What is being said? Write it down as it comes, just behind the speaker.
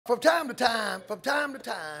From time to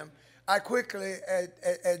time, I quickly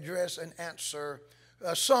address and answer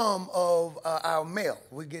some of our mail.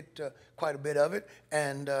 We get quite a bit of it,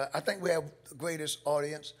 and I think we have the greatest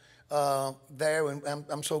audience there, and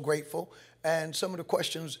I'm so grateful. And some of the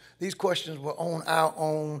questions, these questions were on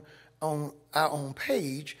our own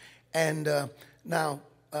page, and now.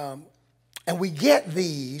 And we get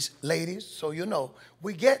these, ladies, so you know,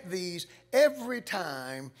 we get these every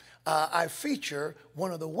time I feature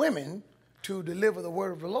one of the women to deliver the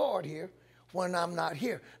word of the Lord here when I'm not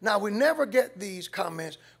here. Now, we never get these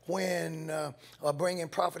comments when I bring in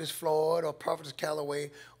Prophetess Floyd or Prophetess Calloway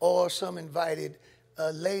or some invited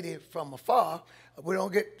lady from afar. We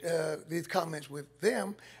don't get these comments with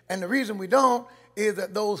them. And the reason we don't is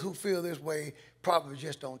that those who feel this way probably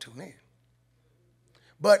just don't tune in.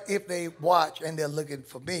 But if they watch and they're looking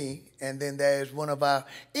for me, and then there's one of our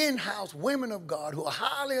in-house women of God who are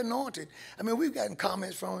highly anointed. I mean, we've gotten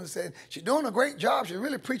comments from them saying, she's doing a great job, she's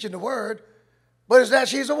really preaching the word, but it's that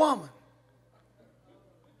she's a woman.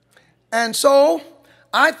 And so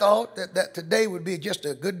I thought that today would be just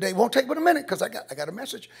a good day. Won't take but a minute because I got a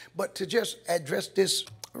message, but to just address this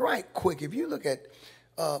right quick. If you look at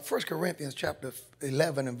 1 Corinthians chapter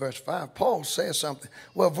 11 and verse 5, Paul says something.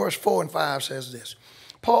 Well, verse 4 and 5 says this.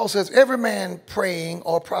 Paul says, every man praying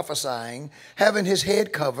or prophesying, having his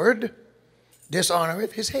head covered,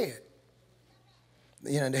 dishonoreth his head.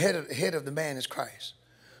 You know, the head of the man is Christ.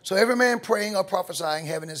 So every man praying or prophesying,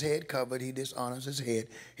 having his head covered, he dishonors his head.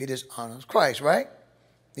 He dishonors Christ, right?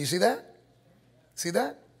 You see that? See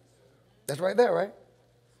that? That's right there, right?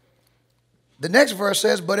 The next verse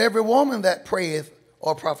says, but every woman that prayeth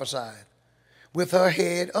or prophesieth, with her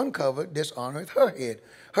head uncovered, dishonoreth her head.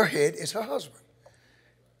 Her head is her husband.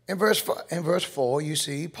 In verse 4, you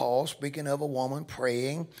see Paul speaking of a woman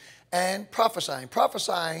praying and prophesying.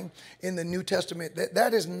 Prophesying in the New Testament,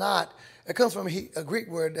 that is not, it comes from a Greek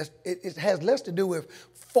word, it has less to do with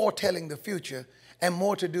foretelling the future and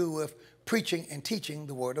more to do with preaching and teaching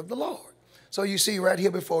the word of the Lord. So you see right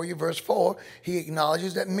here before you, verse 4, he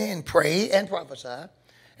acknowledges that men pray and prophesy.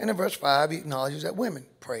 And in verse 5, he acknowledges that women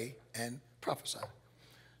pray and prophesy.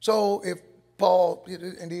 So if Paul,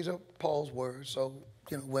 and these are Paul's words, so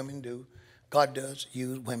you know, women do. God does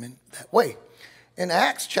use women that way. In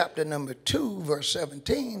Acts chapter number 2, verse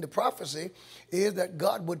 17, the prophecy is that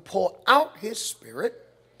God would pour out his spirit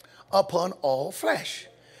upon all flesh.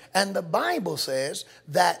 And the Bible says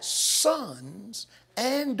that sons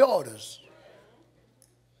and daughters,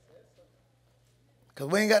 because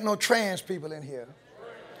we ain't got no trans people in here,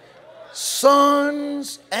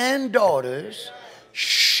 sons and daughters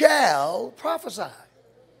shall prophesy.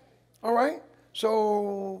 All right?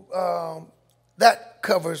 So that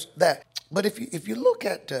covers that. But if you look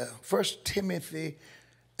at 1 Timothy,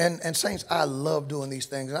 and saints, I love doing these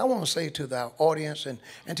things. And I want to say to our audience and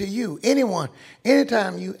to you, anyone,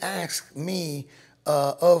 anytime you ask me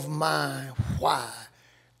of my why,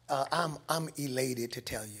 I'm elated to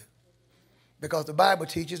tell you. Because the Bible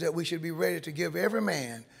teaches that we should be ready to give every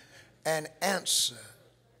man an answer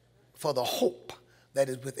for the hope that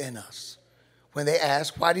is within us. When they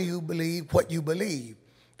ask, why do you believe what you believe?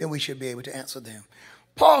 Then we should be able to answer them.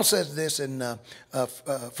 Paul says this in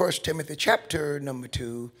 1 Timothy chapter number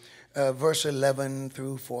 2, verse 11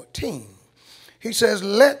 through 14. He says,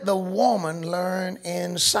 let the woman learn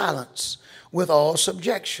in silence with all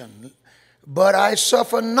subjection. But I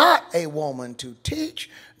suffer not a woman to teach,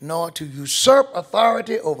 nor to usurp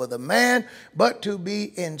authority over the man, but to be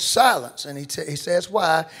in silence. And he says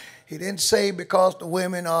why. He didn't say because the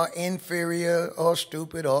women are inferior or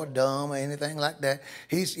stupid or dumb or anything like that.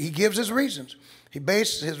 He gives his reasons. He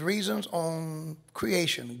based his reasons on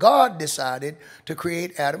creation. God decided to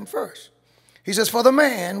create Adam first. He says, for the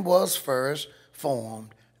man was first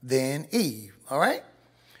formed, then Eve. All right?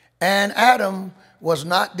 And Adam was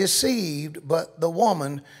not deceived, but the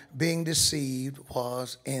woman being deceived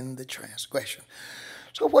was in the transgression.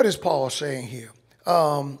 So what is Paul saying here?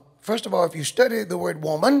 First of all, if you study the word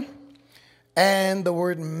woman and the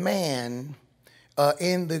word man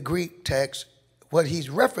in the Greek text, what he's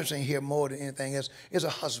referencing here more than anything is a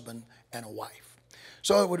husband and a wife.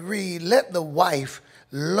 So it would read, let the wife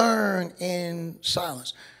learn in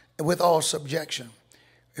silence with all subjection.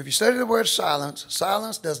 If you study the word silence,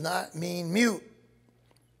 silence does not mean mute.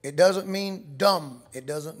 It doesn't mean dumb. It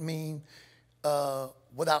doesn't mean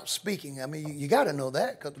without speaking. I mean, you got to know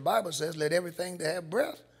that because the Bible says, let everything that have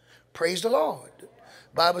breath praise the Lord. The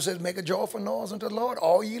Bible says, make a joyful noise unto the Lord,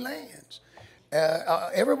 all ye lands.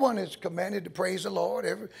 Everyone is commanded to praise the Lord.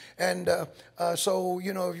 So,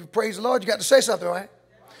 you know, if you praise the Lord, you got to say something, right?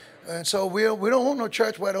 And so we don't want no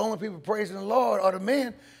church where the only people praising the Lord are the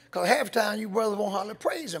men, because half the time you brothers won't hardly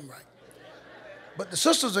praise him right. But the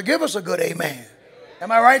sisters will give us a good amen.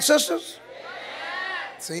 Am I right, sisters?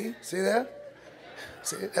 See there?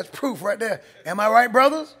 See, that's proof right there. Am I right,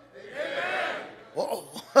 brothers? Whoa.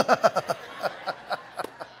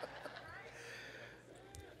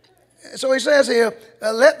 So he says here,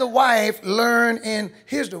 let the wife learn in,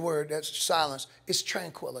 here's the word that's silence, it's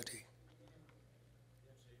tranquility.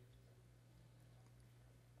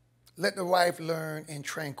 Let the wife learn in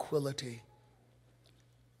tranquility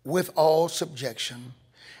with all subjection.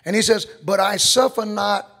 And he says, but I suffer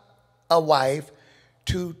not a wife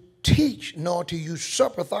to teach nor to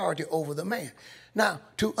usurp authority over the man. Now,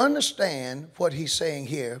 to understand what he's saying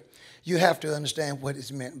here, you have to understand what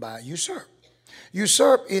is meant by usurp.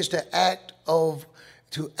 Usurp is the act of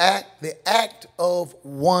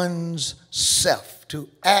one's self, to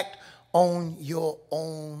act on your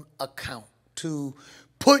own account, to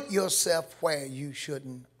put yourself where you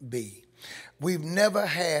shouldn't be. We've never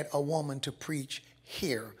had a woman to preach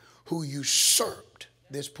here who usurped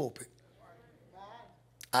this pulpit.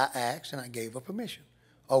 I asked and I gave her permission,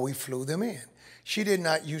 or we flew them in. She did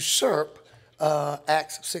not usurp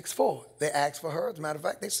Acts 6:4. They asked for her. As a matter of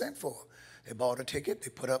fact, they sent for her. They bought a ticket. They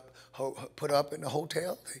put up in the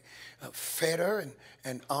hotel. They fed her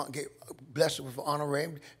and blessed her with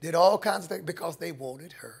honorarium. Did all kinds of things because they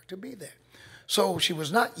wanted her to be there. So she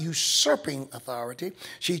was not usurping authority.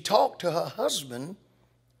 She talked to her husband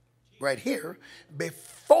right here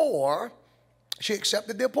before she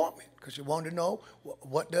accepted the appointment, because she wanted to know,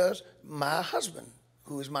 what does my husband,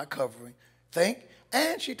 who is my covering, think?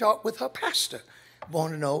 And she talked with her pastor,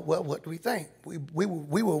 wanted to know, well, what do we think? We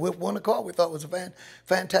were with one accord. We thought it was a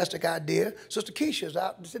fantastic idea. Sister Keisha's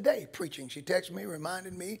out today preaching. She texted me,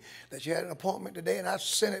 reminded me that she had an appointment today, and I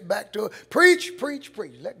sent it back to her. Preach, preach,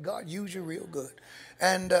 preach. Let God use you real good.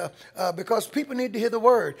 And because people need to hear the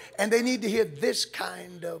word, and they need to hear this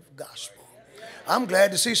kind of gospel. I'm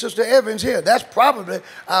glad to see Sister Evans here. That's probably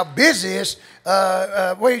our busiest,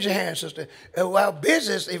 raise your hand, sister, our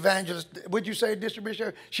busiest evangelist, would you say,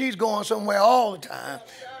 distribution? She's going somewhere all the time,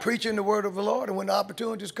 preaching the word of the Lord. And when the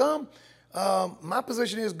opportunities come, my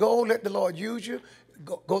position is go, let the Lord use you,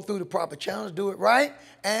 go through the proper channels, do it right.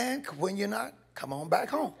 And when you're not, come on back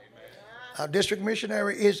home. Our district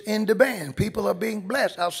missionary is in demand. People are being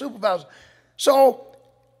blessed, our supervisor. So,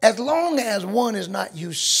 as long as one is not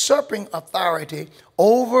usurping authority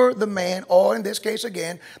over the man, or in this case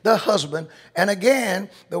again, the husband, and again,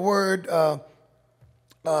 the word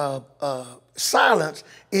silence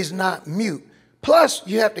is not mute. Plus,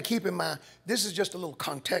 you have to keep in mind, this is just a little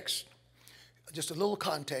context, and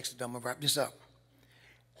I'm going to wrap this up.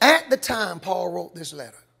 At the time Paul wrote this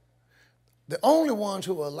letter, the only ones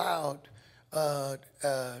who were allowed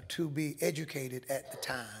to be educated at the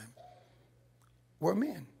time were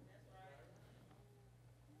men.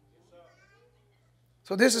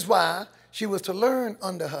 So this is why she was to learn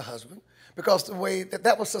under her husband, because the way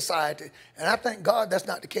that was society. And I thank God that's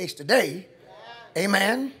not the case today.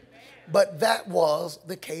 Amen. But that was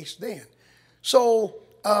the case then. So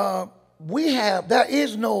there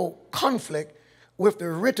is no conflict with the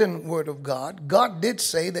written word of God. God did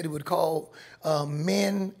say that he would call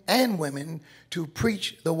men and women to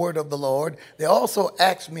preach the word of the Lord. They also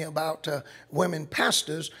asked me about women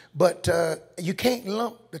pastors, but you can't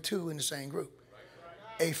lump the two in the same group.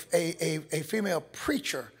 A female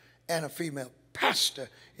preacher and a female pastor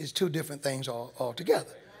is two different things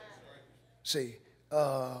altogether. See,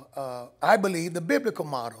 I believe the biblical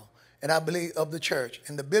model, and I believe of the church,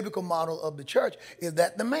 and the biblical model of the church is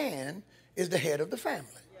that the man is the head of the family.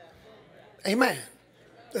 Amen.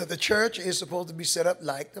 The church is supposed to be set up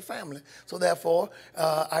like the family. So therefore,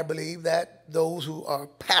 I believe that those who are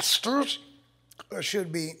pastors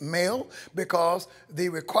should be male, because the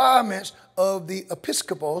requirements of the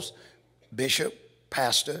episcopos, bishop,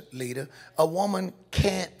 pastor, leader, a woman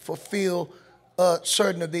can't fulfill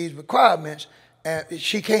certain of these requirements, and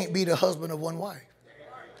she can't be the husband of one wife.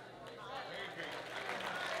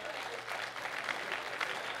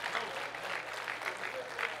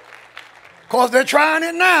 Of course, they're trying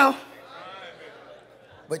it now,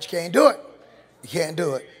 but you can't do it. You can't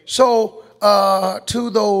do it. So, to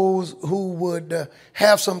those who would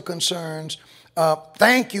have some concerns,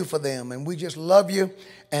 thank you for them. And we just love you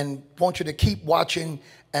and want you to keep watching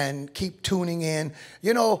and keep tuning in.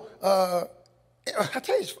 You know, I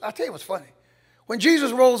tell you what's funny. When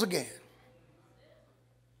Jesus rose again,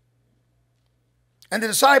 and the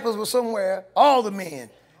disciples were somewhere, all the men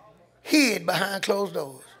hid behind closed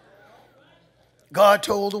doors. God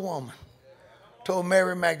told the woman, told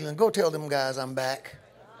Mary Magdalene, go tell them guys I'm back.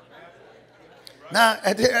 Now,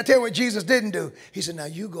 I tell you what Jesus didn't do. He said, now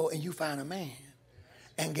you go and you find a man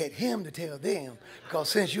and get him to tell them. Because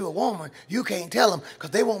since you're a woman, you can't tell them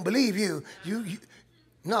because they won't believe you.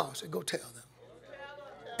 No, I said, go tell them.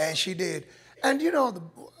 And she did. And you know,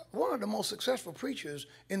 one of the most successful preachers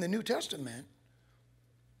in the New Testament,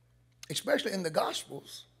 especially in the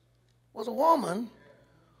Gospels, was a woman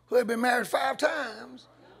who had been married 5 times,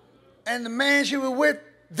 and the man she was with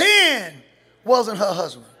then wasn't her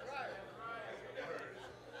husband.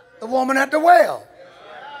 The woman at the well.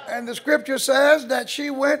 And the scripture says that she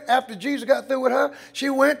went, after Jesus got through with her, she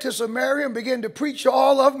went to Samaria and began to preach to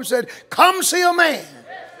all of them and said, come see a man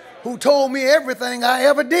who told me everything I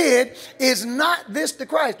ever did. Is not this the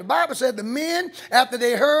Christ? The Bible said the men, after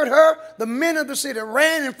they heard her, the men of the city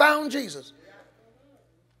ran and found Jesus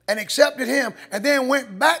and accepted him, and then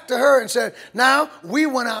went back to her and said, now we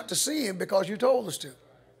went out to see him because you told us to.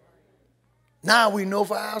 Now we know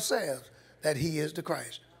for ourselves that he is the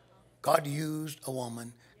Christ. God used a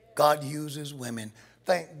woman. God uses women.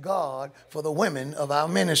 Thank God for the women of our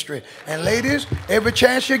ministry. And ladies, every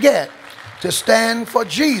chance you get to stand for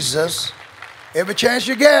Jesus, every chance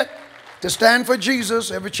you get to stand for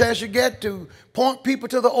Jesus, every chance you get to point people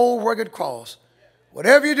to the old rugged cross,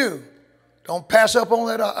 whatever you do, don't pass up on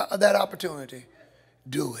that opportunity.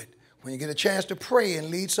 Do it. When you get a chance to pray and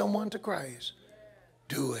lead someone to Christ,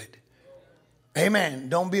 do it. Amen.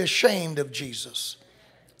 Don't be ashamed of Jesus.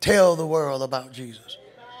 Tell the world about Jesus.